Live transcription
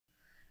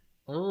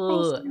Thanks.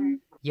 Oh,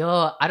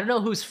 yo, I don't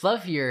know who's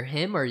fluffier,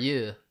 him or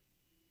you.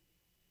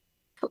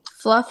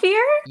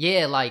 Fluffier?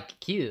 Yeah, like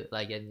cute,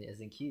 like as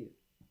in cute.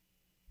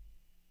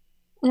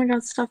 Oh my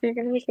god, stop! You're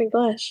gonna make me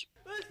blush.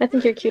 I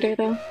think you're cuter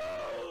though.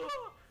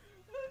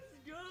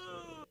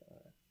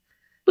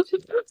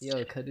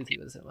 Yo,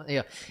 Kaduti was him.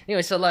 Yeah.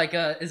 Anyway, so like,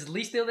 is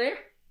Lee still there?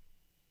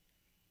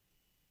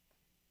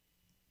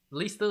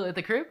 Lee still at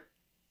the crib?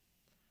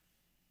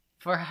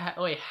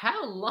 Wait,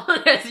 how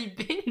long has he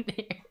been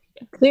there?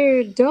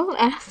 Dude, don't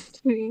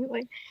ask me.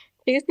 Like,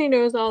 Casey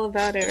knows all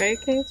about it, right,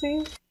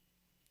 Casey?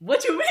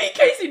 What you mean?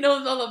 Casey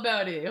knows all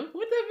about it.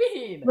 What that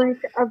mean?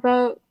 Like,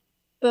 about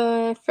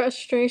the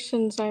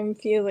frustrations I'm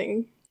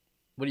feeling.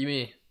 What do you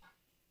mean?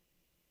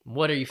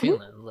 What are you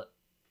feeling? Look,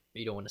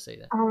 you don't want to say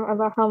that.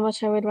 About how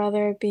much I would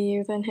rather it be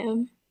you than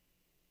him.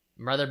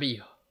 Rather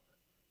be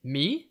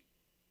me?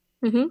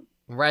 Mm-hmm.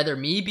 Rather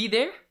me be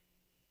there?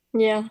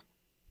 Yeah.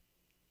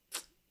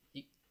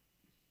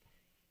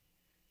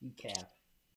 You cap.